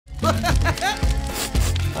Huh?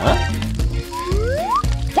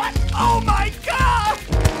 What? Oh my God!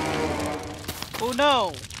 Oh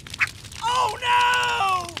no! Oh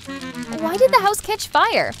no! Why did the house catch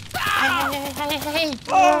fire? Hey!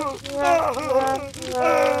 Oh.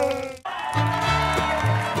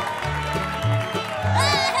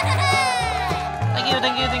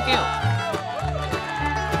 Thank you!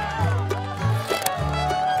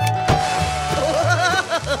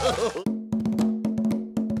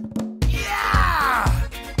 Yeah!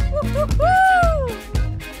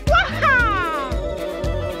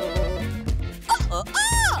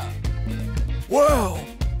 Whoa!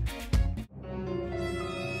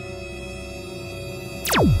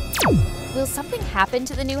 Will something happen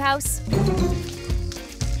to the new house?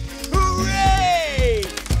 Hooray!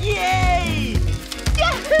 Yay!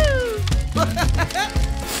 Yahoo!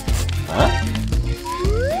 Huh?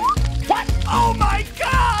 What? Oh my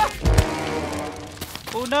God!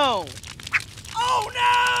 Oh no! Oh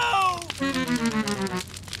no!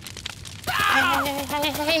 Hey!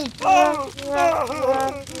 Hey!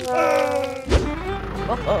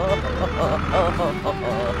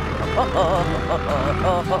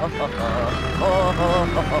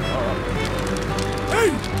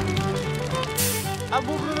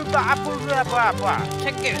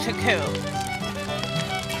 Check it!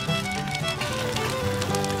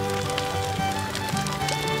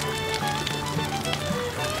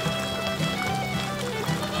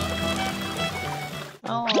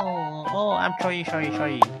 Oh, I'm sorry.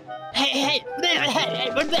 Hey!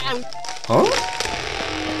 Huh?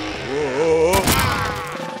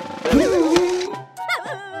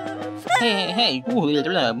 Hey!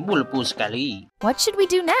 Bulbul sekali. What should we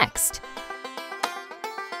do next?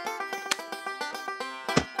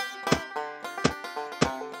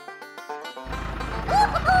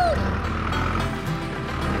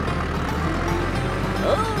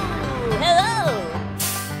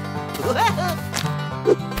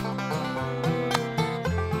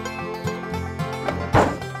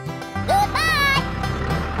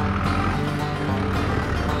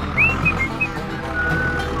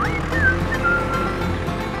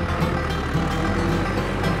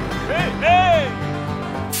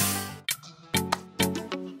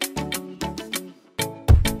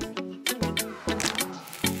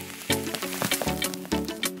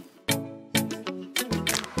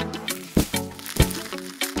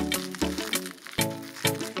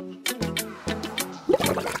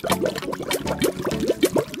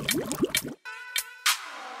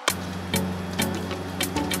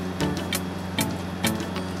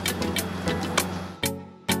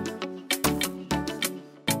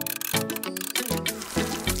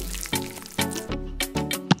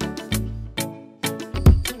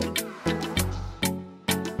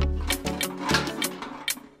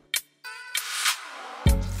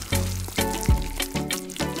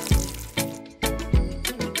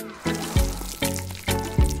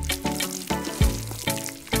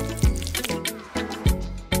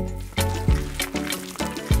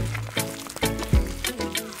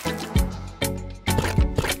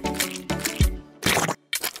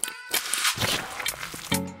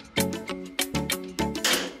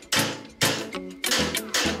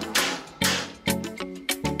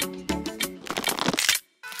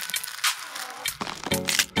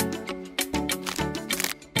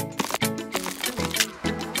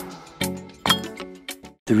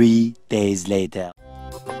 Three days later.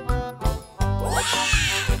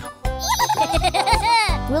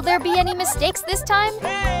 Will there be any mistakes this time?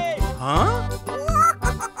 Huh?